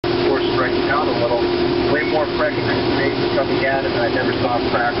cracking out a little. Way more fragmentation coming at it, and I never saw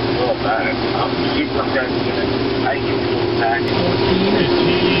cracks a little bad. Super fragmented. I can feel back.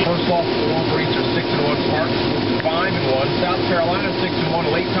 14. First off, Wolverines are 6-1. Spartans 5-1. South Carolina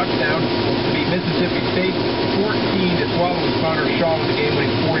 6-1. Late touchdown to beat Mississippi State 14-12. And Connor Shaw with the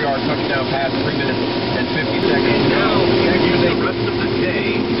game-winning 4-yard touchdown pass, 3 minutes and 50 seconds. Now you use the rest of the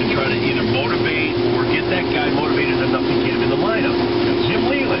day to try to either motivate or get that guy motivated enough to get him in the lineup. Jim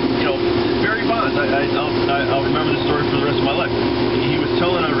Leland, Barry Bonds. I'll remember the story for the rest of my life. He was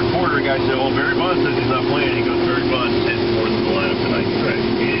telling a reporter, a guy said, "Oh, Barry Bonds says he's not playing." He goes, "Barry Bonds says more than the lineup tonight." Right.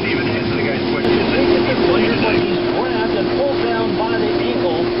 He didn't even answer the guy's question. He's playing tonight. He's grabbed and pulled down by the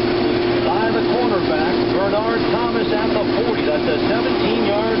ankle by the cornerback, Bernard Thomas at the 40. That's a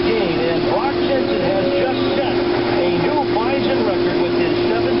 17-yard gain, and Brock Jensen has just set a new Bison record with his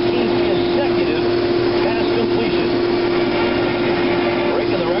 17th consecutive pass completion.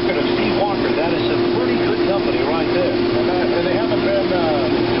 Breaking the record of Steve Walker. That is some pretty good company right there. And they haven't been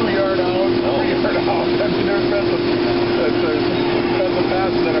 2-yard out, 3-yard out. I mean, there's been some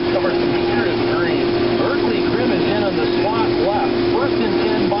passes that have covered some serious green. Berkeley Grimm is in on the slot left. First and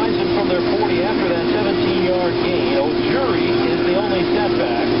 10 Bison from their 40 after that 17-yard gain. O'Jury is the only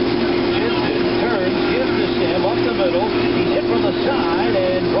setback. Jensen turns, gives to Sam up the middle. He's hit from the side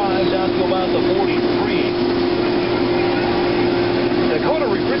and drives out to about the 43. Dakota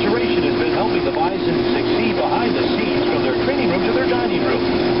Refrigeration has been helping the Bison succeed behind the scenes, from their training room to their dining room.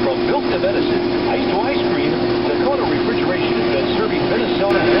 From milk to medicine, ice to ice cream, Dakota Refrigeration has been serving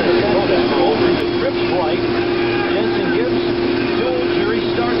Minnesota and Dakota for over the trips right. Jensen gives to O'Jury,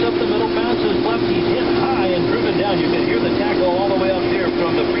 starts up the middle, bounces left. He's hit high and driven down. You can hear the tackle all the way up there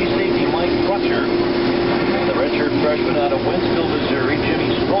from the free safety Mike Crutcher. The redshirt freshman out of Wentzville, Missouri,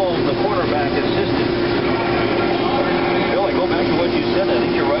 Jimmy Strong, the quarterback assistant. Bill, I go back to what you said. I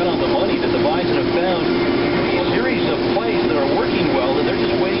think you're right on the money that the Bison have found a series of plays that are working well, and they're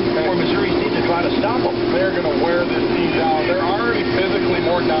just waiting for Missouri State to try to stop them. They're going to wear this team down. They're already physically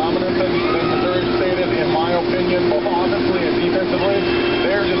more dominant than Missouri State is, in my opinion, both offensively and defensively.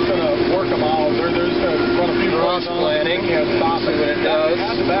 They're just going to work them out. They're just going to run a few cross planning and stop it when it does.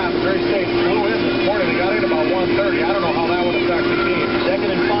 After that, Missouri State flew in this morning. They got in about 1:30. I don't know how that would affect the team.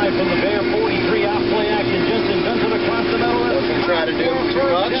 2nd and 5 from the Bear 43. Out play action. Jensen guns it across the middle. Doesn't try to do too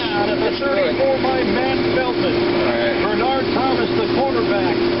much. Down at the 34 by Matt Feldman. Alright. Bernard Thomas, the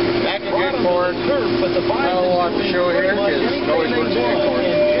quarterback. Back in good court. But the Bison I'll watch the show here because it always works in good court.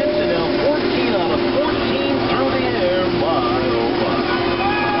 And Jensen now 14 out of 14 through the air. My, oh my.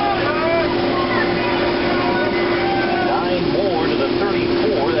 9 more to the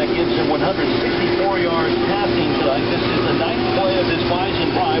 34. That gives him 164 yards passing tonight. This is the 9th play of this Bison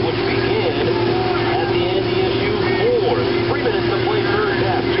drive, which began at the NDSU 4. 3 minutes to play third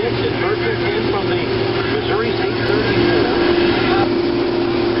half. Jensen first and 10 from the Missouri State 34.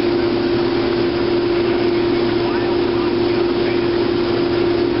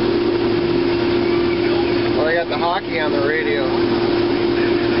 Well, they got the hockey on the radio.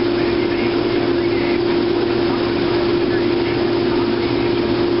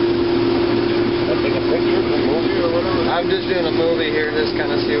 Take a picture of the movie or whatever. I'm just doing a movie here, just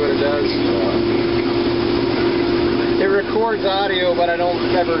kind of see what it does. It records audio, but I don't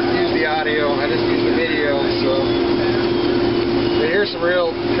ever use the audio. I just use the video, so. But here's some real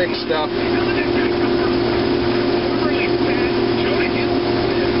thick stuff.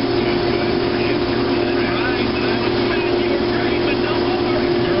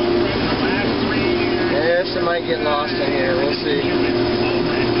 Yes, it might get lost in here. We'll see.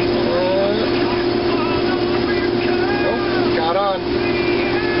 Got on.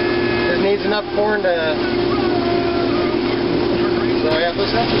 It needs enough corn to. So yeah,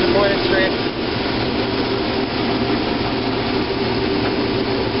 let's have to point it straight.